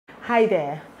Hi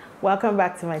there, welcome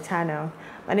back to my channel.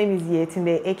 My name is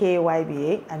Yetunde, aka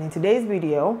YBA, and in today's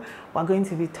video we're going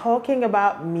to be talking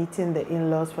about meeting the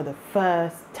in-laws for the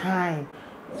first time.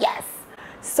 Yes,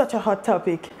 such a hot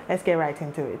topic. Let's get right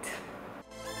into it.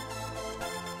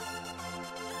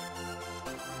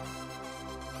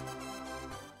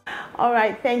 All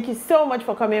right, thank you so much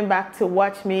for coming back to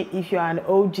watch me if you're an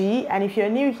OG, and if you're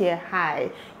new here,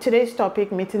 hi. Today's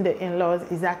topic, meeting the in-laws,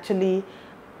 is actually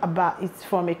it's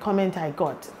from a comment I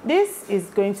got. This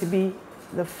is going to be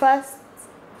the first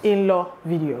in-law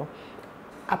video.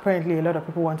 Apparently a lot of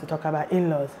people want to talk about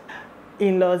in-laws.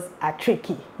 In-laws are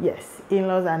tricky. Yes,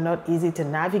 in-laws are not easy to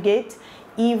navigate.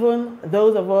 Even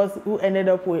those of us who ended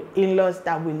up with in-laws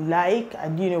that we like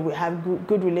and we have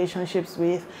good relationships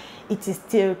with, it is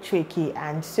still tricky.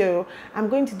 And so I'm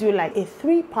going to do like a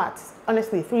three parts,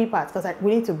 because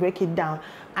we need to break it down.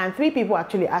 And 3 people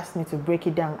actually asked me to break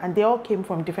it down, and they all came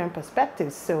from different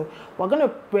perspectives. So we're going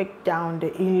to break down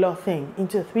the in-law thing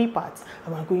into 3 parts,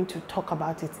 and we're going to talk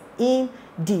about it in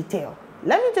detail.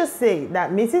 Let me just say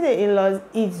that meeting the in-laws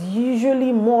is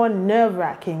usually more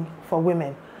nerve-wracking for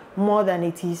women more than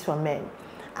it is for men,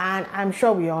 and I'm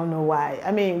sure we all know why.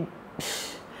 I mean,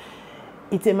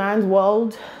 it's a man's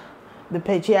world, the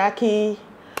patriarchy,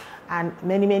 and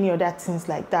many other things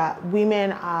like that.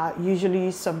 Women are usually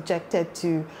subjected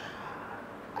to,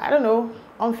 I don't know,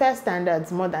 unfair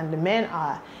standards more than the men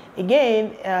are.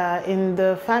 Again, in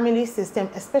the family system,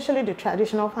 especially the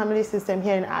traditional family system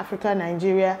here in Africa,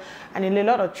 Nigeria, and in a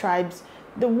lot of tribes,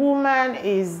 the woman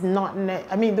is not,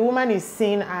 the woman is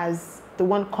seen as the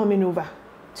one coming over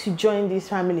to join this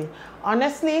family.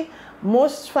 Honestly,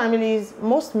 most families,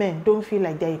 most men don't feel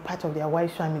like they're a part of their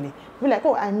wife's family. They're like,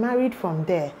 oh, I'm married from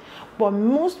there. But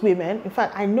most women, in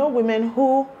fact, I know women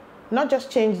who not just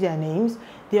change their names,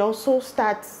 they also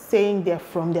start saying they're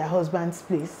from their husband's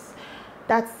place.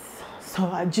 That's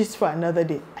so just for another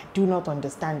day. I do not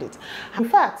understand it. In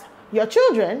fact, your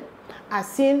children are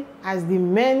seen as the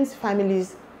men's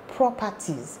family's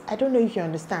properties. I don't know if you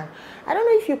understand. I don't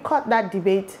know if you caught that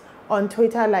debate on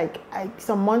Twitter like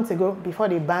some months ago before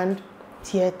they banned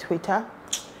Twitter,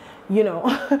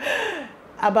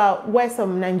 about where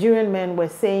some Nigerian men were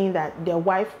saying that their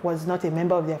wife was not a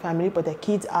member of their family, but their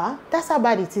kids are. That's how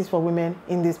bad it is for women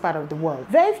in this part of the world.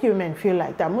 Very few men feel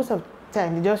like that. Most of the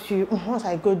time, they just feel, once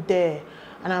I go there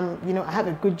and I have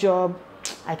a good job,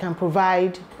 I can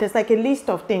provide. There's like a list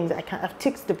of things. I've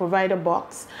ticked the provider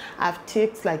box. I've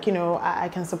ticked like, I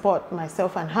can support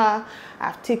myself and her.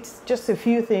 I've ticked just a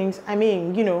few things. I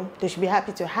mean, they should be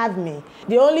happy to have me.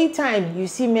 The only time you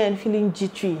see men feeling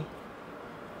jittery,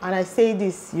 and I say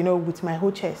this, with my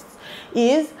whole chest,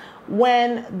 is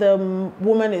when the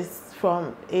woman is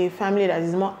from a family that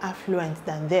is more affluent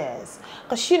than theirs.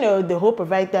 Because, the whole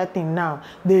provider thing now,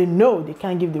 they know they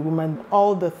can't give the woman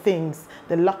all the things,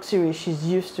 the luxury she's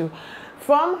used to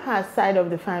from her side of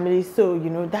the family. So,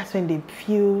 that's when they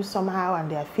feel somehow, and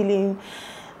they're feeling,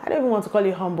 I don't even want to call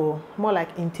it humble, more like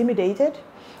intimidated.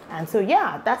 And so,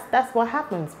 yeah, that's what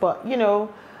happens. But,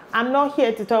 I'm not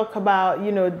here to talk about,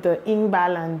 the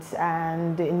imbalance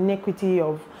and the inequity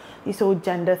of this whole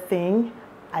gender thing.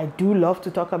 I do love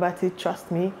to talk about it, trust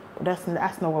me, but that's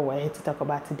not what we're here to talk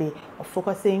about today. We're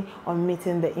focusing on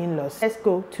meeting the in-laws. Let's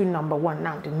go to number 1.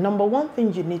 Now, the number 1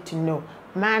 thing you need to know,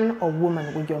 man or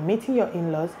woman, when you're meeting your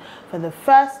in-laws for the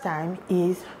first time,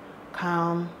 is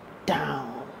calm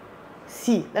down.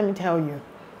 See, let me tell you,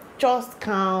 just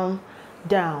calm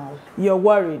down. You're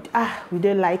worried. Will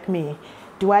they like me?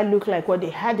 Do I look like what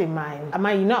they had in mind? Am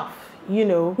I enough?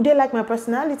 Would they like my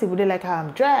personality? Would they like how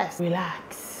I'm dressed?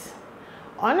 Relax.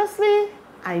 Honestly,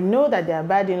 I know that there are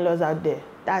bad in-laws out there.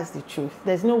 That's the truth.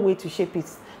 There's no way to shape it.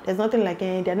 There's nothing like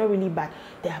they're not really bad.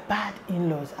 There are bad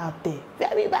in-laws out there.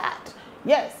 Very bad.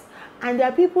 Yes. And there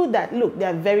are people that, look,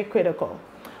 they're very critical.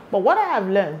 But what I have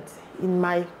learned in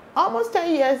my almost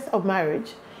 10 years of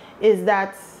marriage is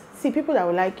that, see, people that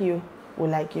will like you will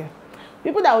like you.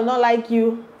 People that will not like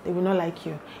you, they will not like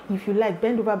you. If you like,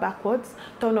 bend over backwards,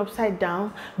 turn upside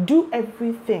down, do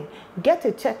everything. Get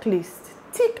a checklist.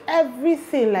 Tick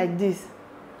everything like this.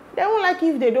 They won't like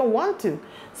you if they don't want to.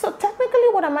 So technically,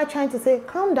 what am I trying to say?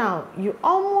 Calm down. It's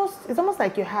almost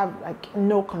like you have like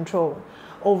no control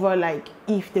over like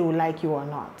if they will like you or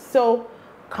not. So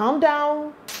calm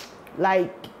down,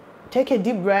 like take a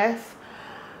deep breath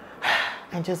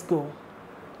and just go.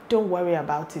 Don't worry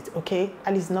about it, okay?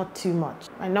 At least not too much.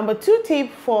 My number 2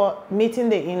 tip for meeting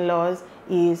the in-laws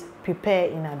is prepare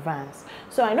in advance.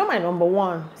 So I know my number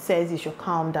 1 says you should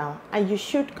calm down, and you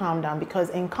should calm down, because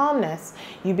in calmness,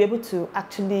 you'll be able to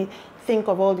actually think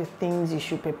of all the things you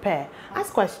should prepare.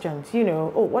 Ask questions, you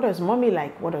know, oh, what does mommy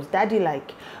like? What does daddy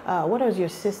like? What does your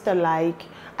sister like?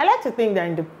 I like to think that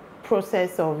in the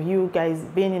process of you guys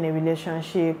being in a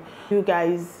relationship, you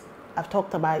guys have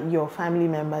talked about your family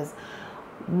members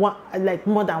like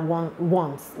more than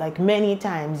once, like many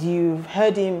times. You've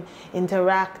heard him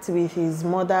interact with his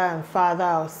mother and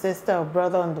father or sister or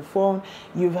brother on the phone.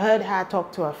 You've heard her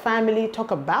talk to her family,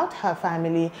 talk about her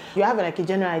family. You have like a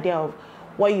general idea of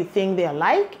what you think they're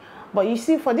like. But you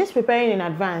see, for this preparing in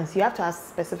advance, you have to ask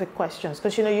specific questions,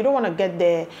 because you know you don't want to get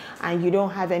there and you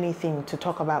don't have anything to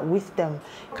talk about with them.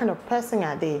 What kind of person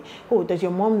are they? Oh, does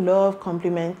your mom love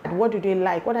compliments? What do they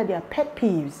like? What are their pet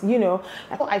peeves? You know,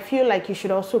 I feel like you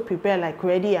should also prepare like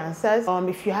ready answers.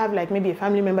 If you have like maybe a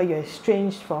family member you're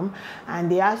estranged from and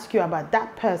they ask you about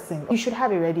that person, you should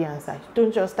have a ready answer.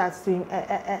 Don't just start saying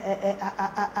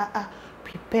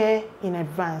Prepare in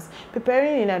advance.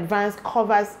 Preparing in advance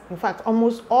covers, in fact,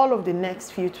 almost all of the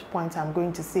next few points I'm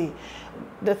going to say.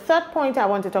 The third point I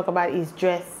want to talk about is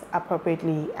dress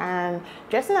appropriately. And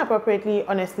dressing appropriately,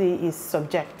 honestly, is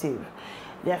subjective.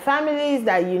 There are families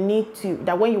that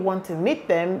that when you want to meet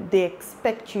them, they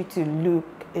expect you to look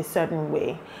a certain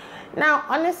way. Now,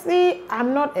 honestly,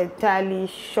 I'm not entirely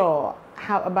sure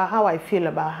about how I feel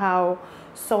about how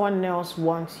someone else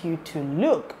wants you to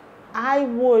look. I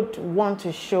would want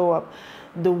to show up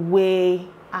the way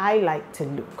I like to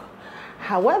look.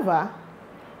 However,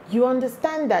 you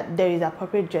understand that there is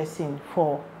appropriate dressing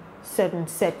for certain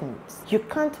settings. You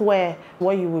can't wear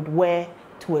what you would wear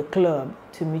to a club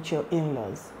to meet your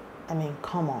in-laws. I mean,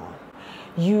 come on.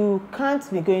 You can't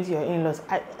be going to your in-laws,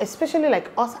 especially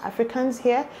like us Africans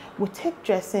here, we take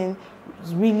dressing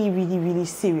really, really, really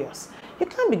serious. You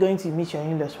can't be going to meet your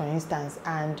in-laws, for instance,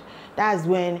 and that's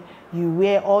when you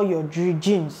wear all your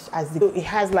jeans, it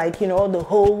has like, you know, all the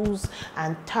holes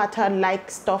and tartar-like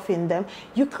stuff in them.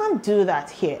 You can't do that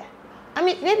here. I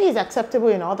mean, maybe it's acceptable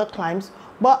in other climes,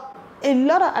 but a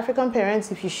lot of African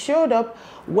parents, if you showed up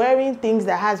wearing things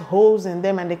that has holes in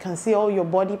them and they can see all your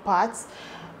body parts,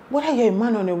 whether you're a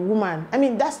man or a woman, I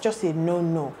mean, that's just a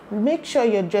no-no. Make sure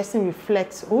your dressing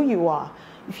reflects who you are.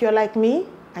 If you're like me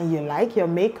and you like your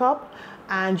makeup,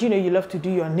 and you know you love to do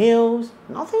your nails,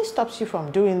 nothing stops you from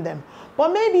doing them.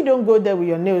 But maybe don't go there with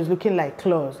your nails looking like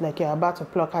claws, like you're about to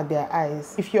pluck out their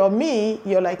eyes. If you're me,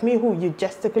 you're like me, who you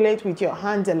gesticulate with your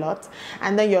hands a lot,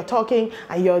 and then you're talking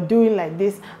and you're doing like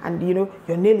this, and you know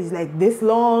your nail is like this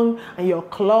long, and you're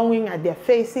clawing at their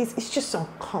faces. It's just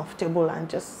uncomfortable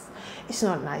and it's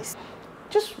not nice.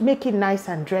 Just make it nice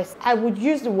and dressy. I would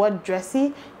use the word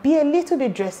dressy. Be a little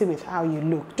bit dressy with how you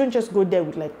look. Don't just go there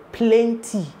with like plain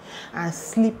tee and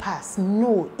slippers.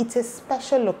 No, it's a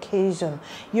special occasion.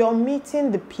 You're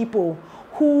meeting the people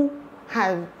who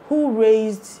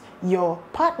raised your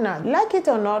partner. Like it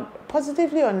or not,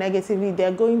 positively or negatively,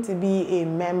 they're going to be a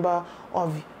member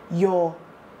of your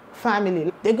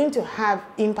family. They're going to have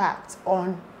impact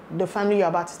on the family you're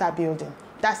about to start building.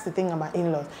 That's the thing about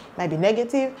in-laws. Might be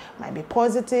negative, might be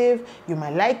positive, you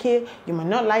might like it, you might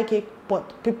not like it,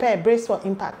 but prepare, brace for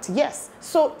impact. Yes.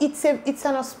 So it's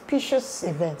an auspicious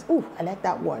event. Ooh, I like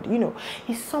that word. You know,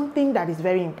 it's something that is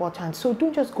very important. So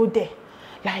don't just go there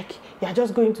like you're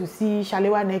just going to see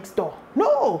Shalewa next door.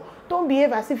 No, don't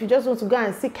behave as if you just want to go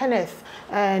and see Kenneth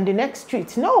in the next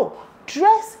street. No,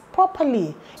 dress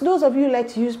properly. Those of you who like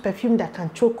to use perfume that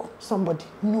can choke somebody,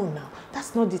 no, now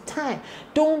that's not the time.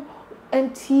 Don't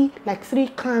empty like 3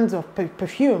 cans of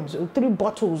perfumes or 3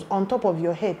 bottles on top of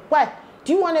your head. Why?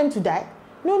 Do you want them to die?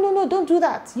 No, don't do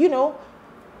that. You know,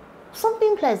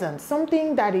 something pleasant,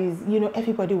 something that is, you know,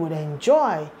 everybody would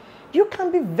enjoy. You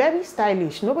can be very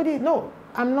stylish. No,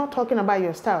 I'm not talking about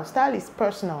your style. Style is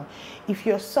personal. If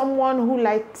you're someone who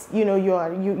likes, you know,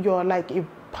 you're like a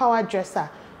power dresser,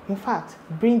 in fact,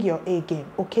 bring your A game,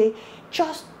 okay?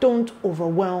 Just don't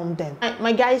overwhelm them.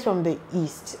 My guys from the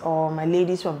East, or my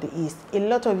ladies from the East, a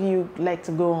lot of you like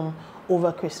to go home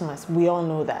over Christmas. We all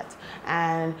know that.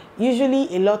 And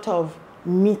usually a lot of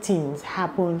meetings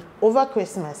happen over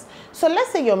Christmas. So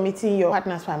let's say you're meeting your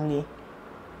partner's family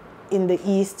in the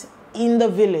East, in the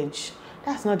village.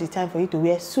 That's not the time for you to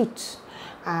wear suits,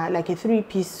 like a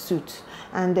 3-piece suit.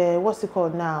 And what's it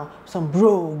called now? Some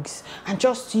brogues, and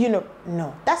just, you know,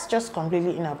 no, that's just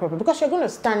completely inappropriate, because you're going to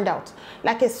stand out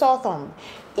like a sore thumb.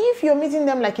 If you're meeting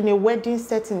them like in a wedding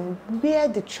setting, wear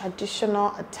the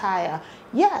traditional attire.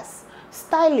 Yes,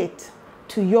 style it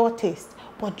to your taste,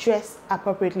 but dress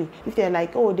appropriately. If they're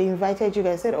like, oh, they invited you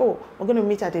guys, said, oh, we're going to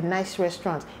meet at a nice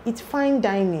restaurant. It's fine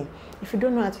dining. If you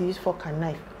don't know how to use fork and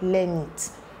knife, learn it.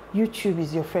 YouTube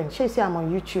is your friend. She say I'm on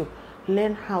YouTube.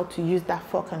 Learn how to use that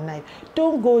fork and knife.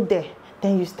 Don't go there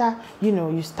Then you start,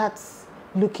 you start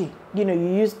looking, you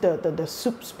use the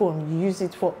soup spoon, you use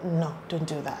it for, no, don't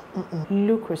do that.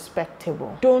 Look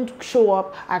respectable. Don't show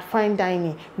up at fine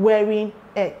dining wearing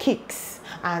kicks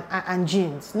and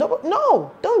jeans.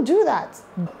 No, don't do that.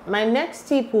 My next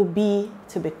tip will be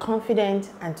to be confident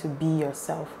and to be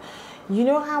yourself. You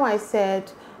know how I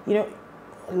said,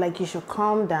 like you should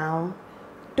calm down.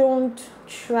 Don't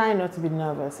try not to be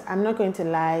nervous. I'm not going to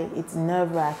lie, it's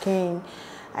nerve-wracking.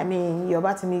 I mean, you're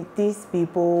about to meet these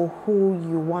people who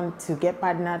you want to get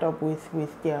partnered up with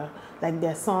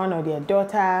their son or their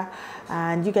daughter,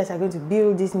 and you guys are going to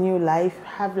build this new life,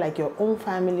 have like your own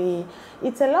family.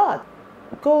 It's a lot.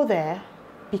 Go there,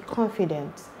 be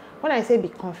confident. When I say be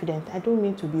confident, I don't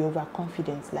mean to be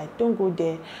overconfident. Like, don't go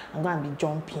there and go and be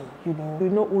jumping, You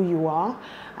know who you are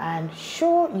and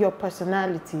show your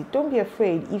personality. Don't be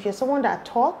afraid. If you're someone that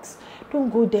talks,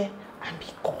 don't go there and be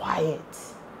quiet.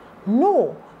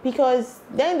 No, because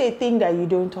then they think that you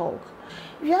don't talk.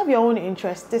 If you have your own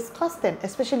interests, discuss them,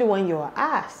 especially when you're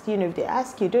asked. If they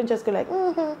ask you, don't just go like,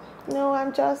 no,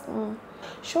 I'm just...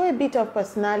 Show a bit of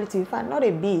personality. In fact, not a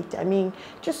bit. I mean,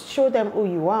 just show them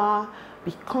who you are.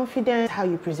 Be confident how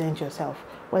you present yourself,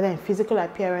 whether in physical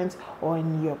appearance or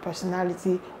in your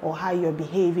personality or how you're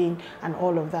behaving and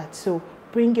all of that. So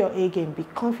bring your A game, be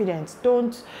confident.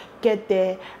 Don't get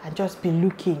there and just be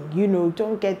looking,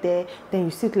 don't get there, then you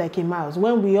sit like a mouse.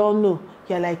 When we all know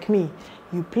you're like me,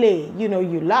 you play,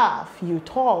 you laugh, you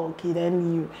talk,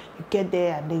 then you get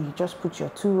there and then you just put your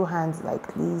two hands like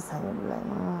this and you'll be like,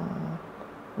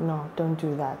 no, don't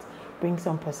do that. Bring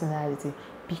some personality.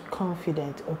 Be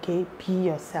confident, okay? Be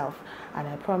yourself. And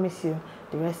I promise you,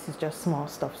 the rest is just small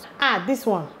stuff. This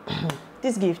one,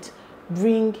 this gift,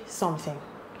 bring something.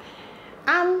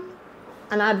 I'm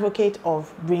an advocate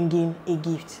of bringing a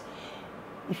gift.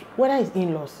 Whether it's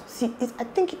in-laws, see, I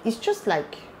think it's just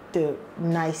like the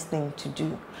nice thing to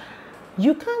do.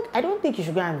 I don't think you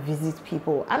should go and visit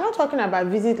people. I'm not talking about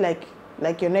visit like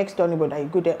your next door neighbor that you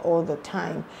go there all the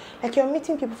time. Like you're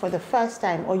meeting people for the first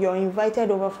time, or you're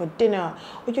invited over for dinner,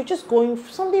 or you're just going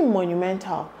for something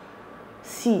monumental.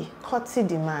 See, courtesy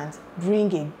demands,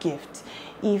 bring a gift.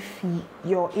 If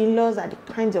your in-laws are the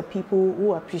kinds of people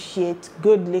who appreciate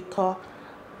good liquor,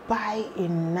 buy a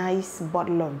nice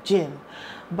bottle of gin,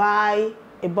 buy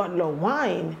a bottle of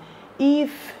wine.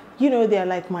 If they're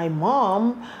like my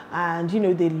mom and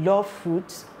they love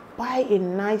fruits, buy a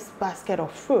nice basket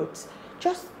of fruits.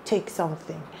 Just take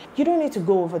something. You don't need to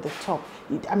go over the top.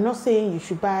 I'm not saying you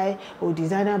should buy a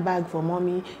designer bag for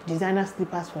mommy, designer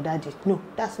slippers for daddy. No,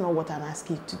 that's not what I'm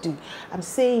asking you to do. I'm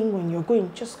saying when you're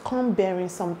going, just come bearing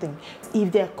something.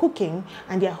 If they're cooking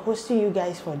and they're hosting you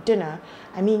guys for dinner,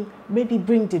 I mean, maybe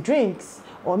bring the drinks,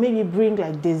 or maybe bring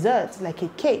like desserts, like a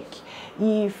cake.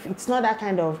 If it's not that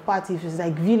kind of party, if it's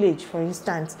like village, for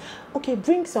instance, okay,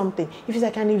 bring something. If it's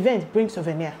like an event, bring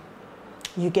souvenir.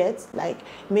 You get, like,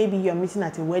 maybe you're meeting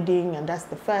at a wedding and that's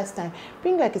the first time,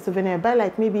 bring like a souvenir. Buy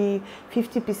like maybe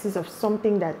 50 pieces of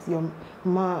something that your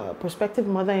prospective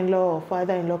mother-in-law or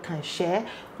father-in-law can share,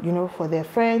 for their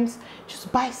friends. Just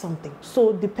buy something.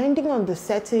 So depending on the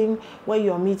setting where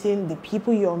you're meeting, the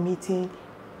people you're meeting,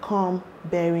 come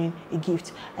bearing a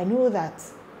gift. I know that,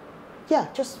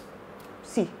 just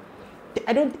see,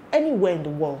 anywhere in the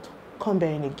world, come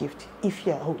bearing a gift. If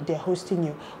they're hosting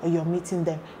you or you're meeting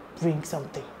them, bring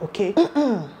something, okay?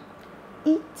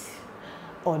 Eat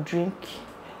or drink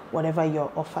whatever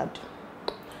you're offered.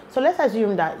 So let's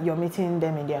assume that you're meeting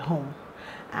them in their home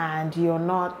and you're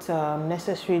not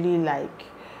necessarily like,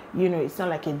 it's not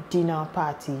like a dinner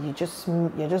party. You're just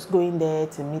going there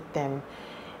to meet them.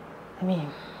 I mean,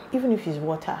 even if it's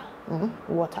water,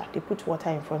 they put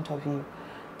water in front of you.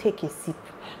 Take a sip.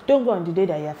 Don't go on the day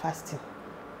that you're fasting.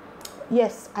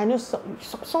 Yes, I know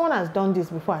someone has done this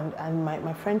before, and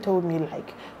my friend told me,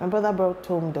 like, my brother brought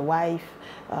home the wife,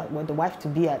 the wife to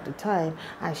be at the time,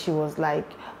 and she was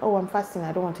like, oh, I'm fasting,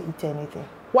 I don't want to eat anything.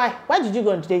 Why did you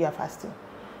go on the day you're fasting?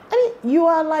 I mean, you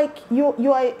are like,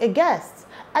 you are a guest,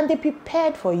 and they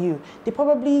prepared for you. They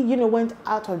probably, went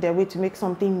out of their way to make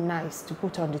something nice to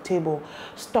put on the table,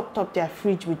 stocked up their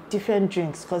fridge with different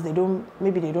drinks because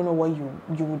maybe they don't know what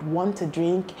you would want to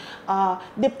drink.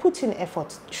 They put in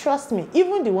effort. Trust me,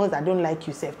 even the ones that don't like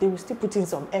you, they will still put in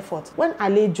some effort. When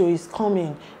Alejo is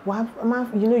coming,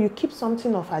 you keep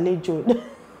something of Alejo.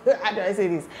 How do I say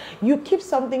this? You keep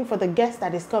something for the guest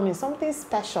that is coming, something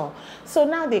special. So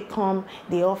now they come,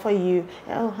 they offer you,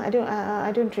 oh, I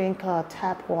don't drink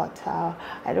tap water,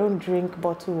 I don't drink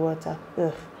bottled water.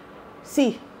 Ugh.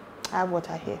 See, I have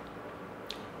water here.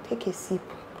 Take a sip.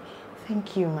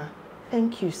 Thank you, ma.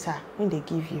 Thank you, sir, when they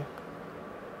give you.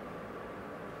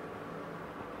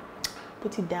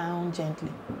 put it down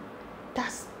gently.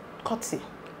 That's courtesy.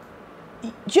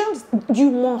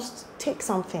 You must take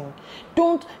something.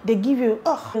 Don't they give you,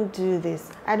 oh, I don't do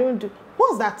this, I don't do.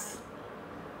 What's that?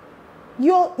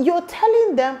 You're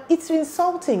telling them it's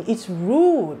insulting, it's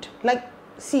rude. Like,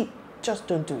 see, just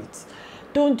don't do it.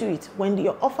 Don't do it. When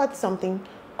you're offered something,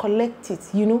 collect it,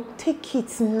 take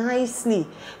it nicely.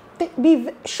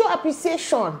 Show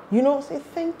appreciation, say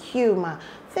thank you, ma,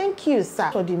 thank you, sir.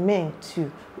 For the men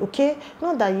too, okay?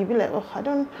 Not that you be like, oh, I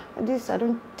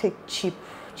don't take cheap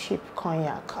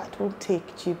cognac, I don't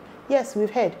take cheap. Yes, we've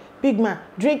heard, big man,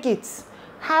 drink it.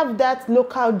 Have that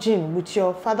local gin with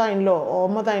your father-in-law or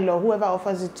mother-in-law, whoever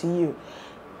offers it to you.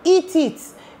 Eat it.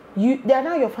 They are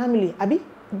now your family. Abi,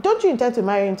 don't you intend to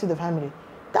marry into the family?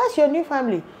 That's your new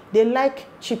family. They like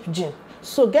cheap gin.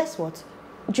 So guess what?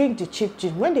 Drink the cheap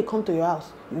gin. When they come to your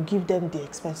house, you give them the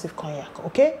expensive cognac,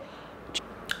 okay?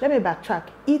 Let me backtrack.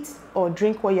 Eat or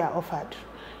drink what you are offered.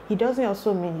 It doesn't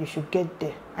also mean you should get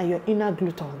there and your inner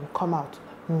glutton will come out.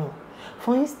 No.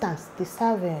 For instance, they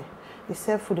serve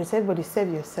food, they say everybody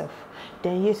serve yourself.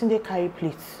 Then yes, they carry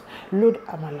plates, load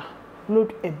amala,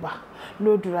 load eba,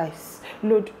 load rice,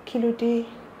 load kilode.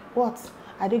 What?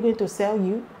 Are they going to sell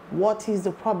you? What is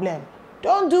the problem?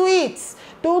 Don't do it.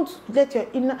 Don't let your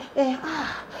inner,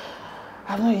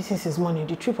 I've not eaten since morning.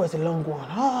 The trip was a long one.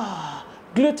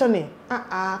 Gluttony.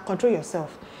 Control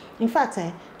yourself. In fact,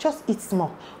 just eat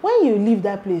small. When you leave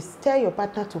that place, tell your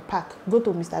partner to pack. Go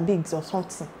to Mr. Biggs or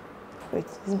something. Wait,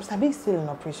 is Mr. Biggs still in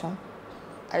operation?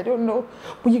 I don't know.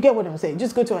 But you get what I'm saying.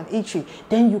 Just go to an eatery.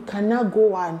 Then you can now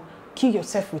go and kill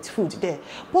yourself with food there.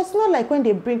 But it's not like when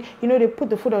they bring, they put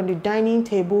the food on the dining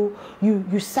table,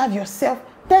 you serve yourself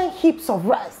 10 heaps of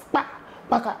rice.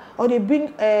 Or they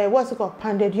bring, what's it called,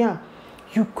 pounded yam.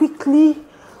 You quickly,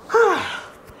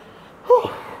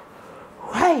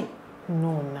 why?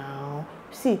 No, now.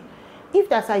 See, if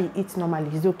that's how you eat normally,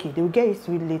 it's okay. They will get used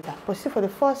to it later. But see, for the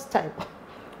first time,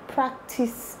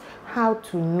 practice how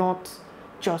to not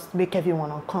just make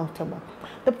everyone uncomfortable.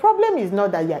 The problem is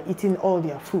not that you're eating all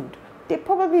their food. They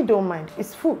probably don't mind.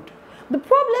 It's food. The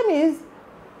problem is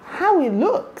how it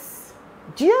looks.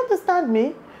 Do you understand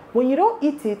me? When you don't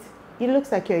eat it, it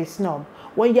looks like you're a snob.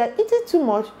 When you're eating too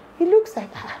much, it looks like,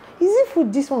 is it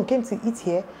food this one came to eat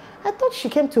here? I thought she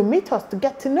came to meet us, to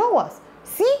get to know us.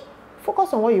 See?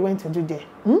 Focus on what you went to do there.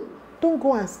 Don't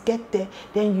go and get there,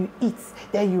 then you eat,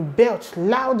 then you belch,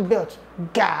 loud belch.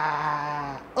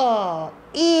 Gah! Oh,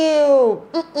 ew!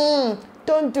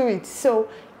 Don't do it. So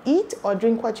eat or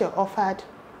drink what you're offered,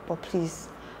 but please,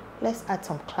 let's add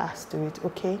some class to it,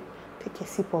 okay? Take a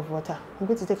sip of water. I'm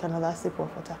going to take another sip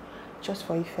of water, just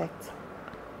for effect.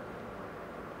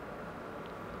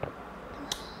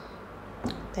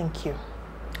 Thank you.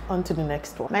 On to the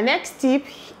next one. My next tip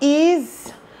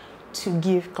is to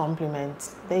give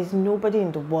compliments. There is nobody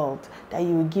in the world that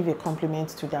you will give a compliment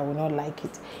to that will not like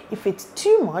it. If it's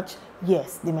too much,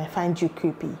 yes, they might find you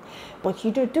creepy, but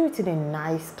you do it in a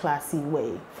nice, classy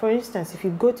way. For instance, if you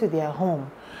go to their home,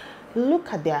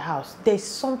 look at their house. There's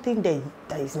something there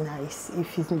that is nice.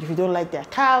 If you don't like their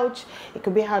couch, it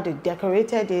could be how they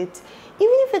decorated it.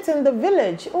 Even if it's in the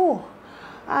village,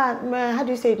 how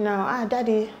do you say it now?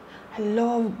 Daddy, I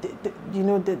love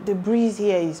the breeze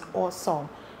here is awesome.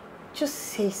 Just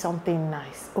say something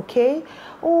nice, okay?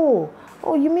 Oh,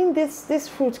 you mean this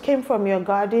fruit came from your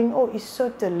garden? Oh, it's so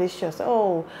delicious.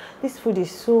 Oh, this food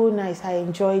is so nice. I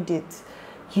enjoyed it.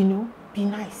 Be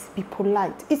nice, be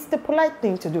polite. It's the polite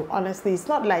thing to do, honestly. It's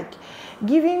not like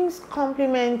giving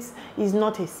compliments is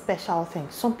not a special thing.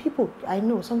 Some people, I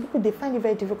know, they find it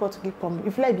very difficult to give compliments.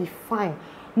 If you like, be fine.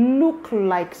 Look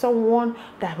like someone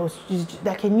that was just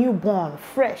like a newborn,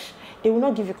 fresh. They will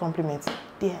not give you compliments.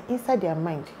 They are inside their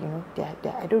mind,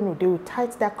 I don't know, they will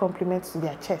tight that compliment to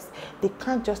their chest. They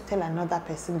can't just tell another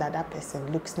person that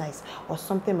person looks nice or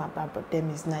something about them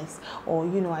is nice, or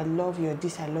I love your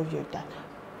this, I love your that.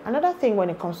 Another thing when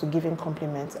it comes to giving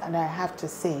compliments, and I have to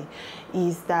say,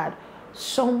 is that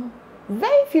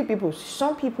very few people,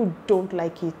 some people don't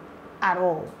like it at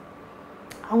all.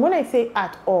 And when I say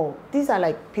at all, these are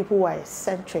like people who are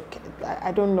eccentric.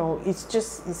 I don't know. It's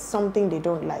something they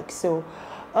don't like. So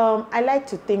I like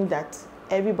to think that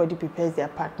everybody prepares their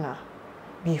partner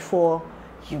before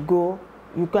you go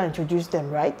introduce them,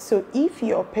 right? So if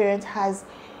your parent has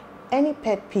any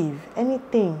pet peeve,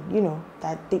 anything,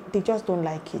 that they just don't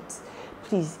like it,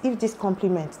 please, if this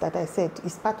compliment that I said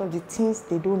is part of the things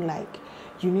they don't like,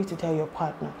 you need to tell your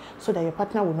partner so that your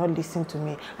partner will not listen to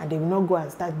me and they will not go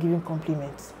and start giving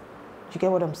compliments. You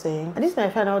get what I'm saying? And this is my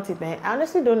final tip, man. I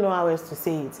honestly don't know how else to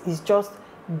say it. It's just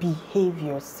behave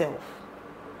yourself.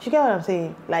 You get what I'm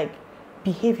saying? Like,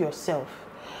 behave yourself.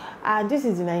 And this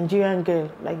is the Nigerian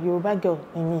girl, like Yoruba girl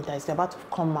in me that is about to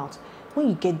come out. When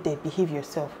you get there, behave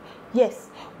yourself. Yes,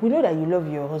 we know that you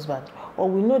love your husband, or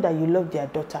we know that you love their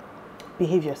daughter.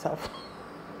 Behave yourself.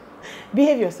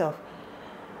 Behave yourself.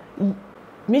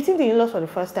 Meeting the in-laws for the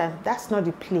first time, that's not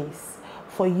the place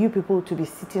for you people to be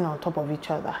sitting on top of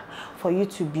each other, for you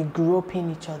to be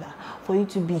groping each other, for you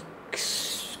to be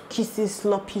kisses,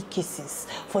 sloppy kisses,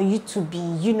 for you to be,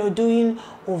 doing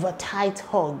over tight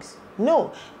hugs.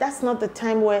 No, that's not the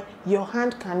time where your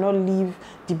hand cannot leave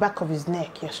the back of his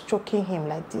neck. You're stroking him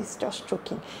like this, just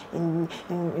stroking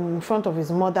in front of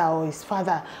his mother or his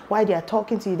father while they are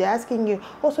talking to you. They're asking you,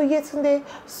 oh, so yesterday,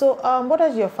 so what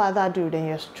does your father do? Then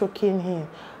you're stroking him.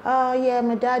 Oh, yeah,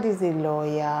 my dad is a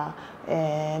lawyer.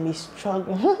 He's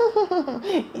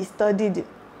struggling. He studied. Do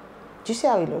you see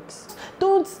how he looks?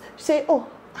 Don't say, oh,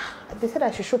 they said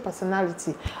I should show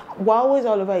personality. We're always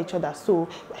all over each other, so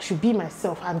I should be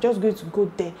myself. I'm just going to go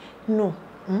there. No.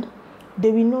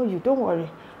 They will know you. Don't worry.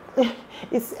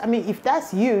 If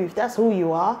that's you, if that's who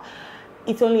you are,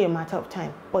 it's only a matter of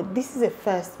time. But this is a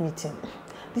first meeting.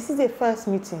 This is a first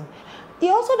meeting. It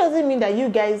also doesn't mean that you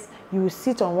guys, you will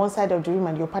sit on one side of the room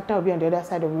and your partner will be on the other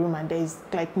side of the room and there is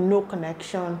like no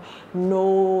connection,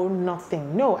 no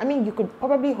nothing. No, you could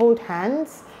probably hold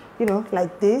hands,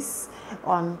 like this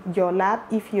on your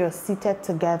lap if you're seated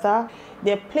together.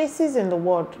 There are places in the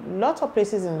world, lots of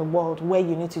places in the world where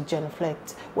you need to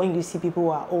genuflect when you see people who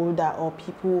are older or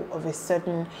people of a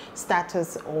certain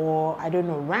status or,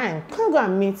 rank. You can't go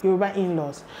and meet Yoruba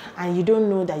in-laws and you don't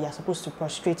know that you're supposed to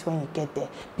prostrate when you get there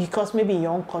because maybe in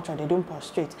your own culture they don't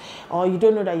prostrate, or you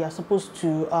don't know that you're supposed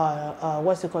to,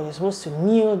 you're supposed to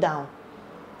kneel down.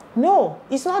 No,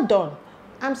 it's not done.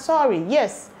 I'm sorry.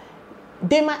 Yes,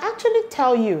 they might actually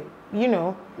tell you,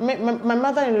 my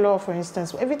mother-in-law, for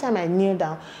instance, every time I kneel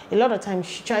down, a lot of times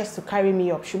she tries to carry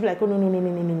me up. She'll be like, oh,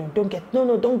 no,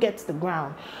 don't get to the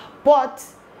ground. But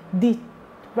the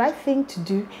right thing to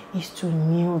do is to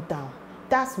kneel down.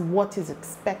 That's what is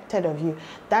expected of you.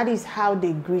 That is how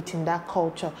they greet in that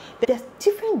culture. There's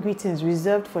different greetings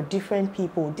reserved for different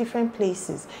people, different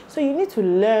places. So you need to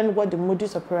learn what the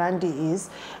modus operandi is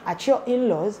at your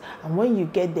in-laws, and when you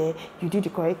get there, you do the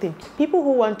correct thing. People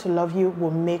who want to love you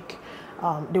will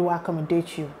they will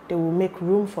accommodate you. They will make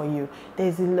room for you.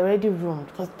 There's already room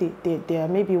because they are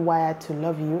maybe wired to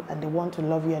love you and they want to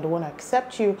love you and they want to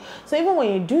accept you. So even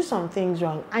when you do some things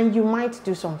wrong, and you might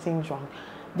do some things wrong,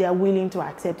 they are willing to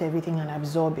accept everything and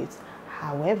absorb it.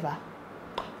 However,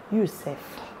 you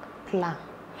plan.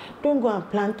 Don't go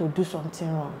and plan to do something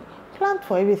wrong. Plan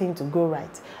for everything to go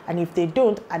right. And if they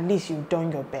don't, at least you've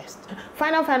done your best.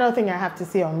 Final thing I have to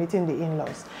say on meeting the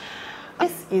in-laws.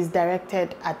 This is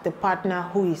directed at the partner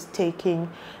who is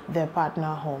taking their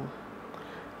partner home.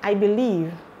 I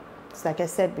believe, it's like I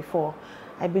said before,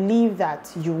 I believe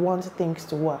that you want things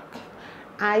to work.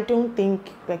 I don't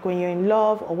think, like when you're in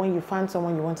love or when you find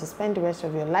someone you want to spend the rest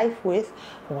of your life with,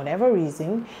 for whatever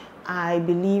reason, I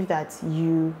believe that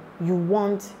you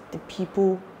want the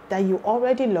people that you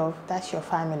already love, that's your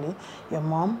family, your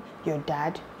mom, your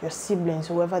dad, your siblings,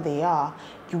 whoever they are,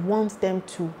 you want them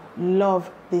to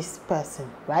love this person,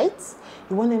 right?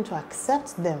 You want them to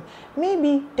accept them.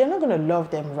 Maybe they're not going to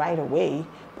love them right away,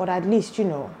 but at least,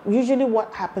 usually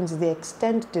what happens is they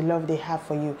extend the love they have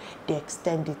for you, they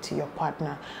extend it to your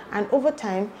partner. And over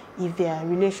time, if their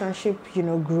relationship,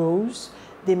 grows,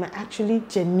 they might actually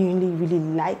genuinely really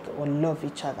like or love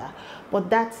each other. But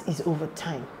that is over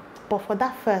time. But for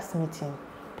that first meeting,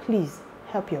 please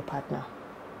help your partner.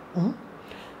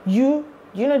 You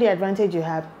know the advantage you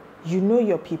have. You know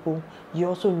your people. You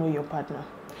also know your partner.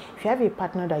 If you have a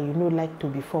partner that like to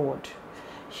be forward,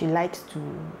 she likes to,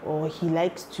 or he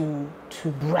likes to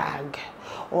brag,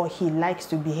 or he likes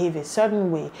to behave a certain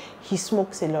way. He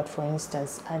smokes a lot, for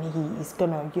instance, and he is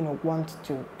gonna, want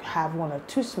to have 1 or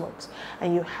 2 smokes.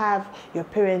 And you have your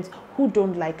parents who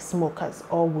don't like smokers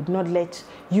or would not let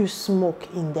you smoke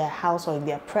in their house or in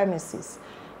their premises.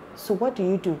 So what do?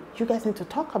 You guys need to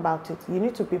talk about it. You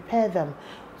need to prepare them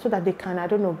so that they can,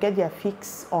 get their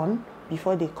fix on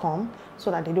before they come,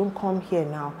 so that they don't come here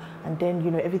now and then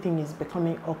everything is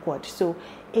becoming awkward. So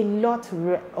a lot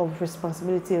of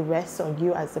responsibility rests on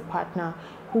you as a partner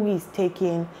who is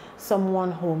taking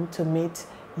someone home to meet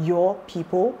your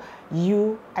people.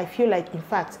 I feel like, in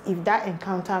fact, if that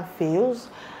encounter fails,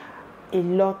 a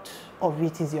lot of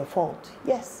it is your fault.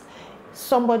 Yes,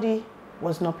 somebody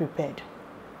was not prepared.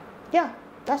 Yeah,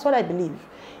 that's what I believe.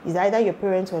 Is either your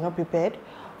parents were not prepared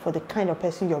for the kind of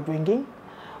person you're bringing,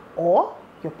 or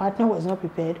your partner was not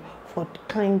prepared for the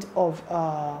kind of,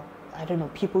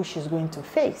 people she's going to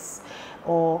face,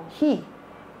 or he.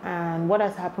 And what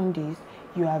has happened is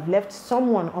you have left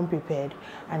someone unprepared,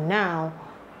 and now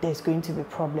there's going to be a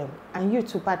problem. And you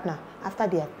too, partner, after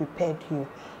they have prepared you,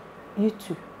 you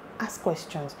too, ask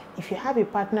questions. If you have a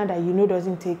partner that you know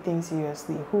doesn't take things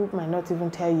seriously, who might not even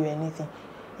tell you anything,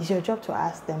 it's your job to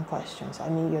ask them questions. I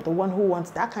mean, you're the one who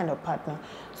wants that kind of partner,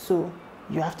 so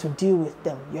you have to deal with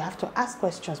them. You have to ask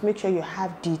questions, make sure you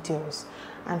have details.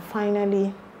 And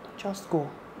finally, just go,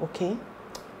 okay?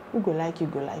 Who go like you,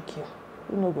 go like you.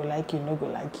 Who no go like you, no go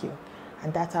like you.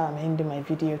 And that's how I'm ending my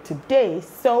video today.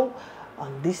 So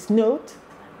on this note,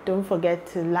 don't forget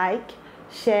to like,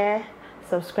 share,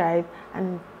 subscribe,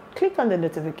 and click on the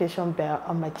notification bell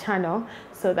on my channel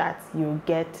so that you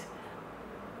get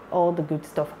all the good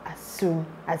stuff as soon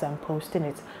as I'm posting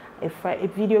it. A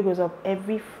video goes up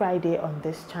every Friday on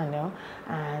this channel,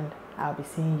 and I'll be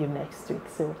seeing you next week.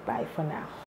 So bye for now.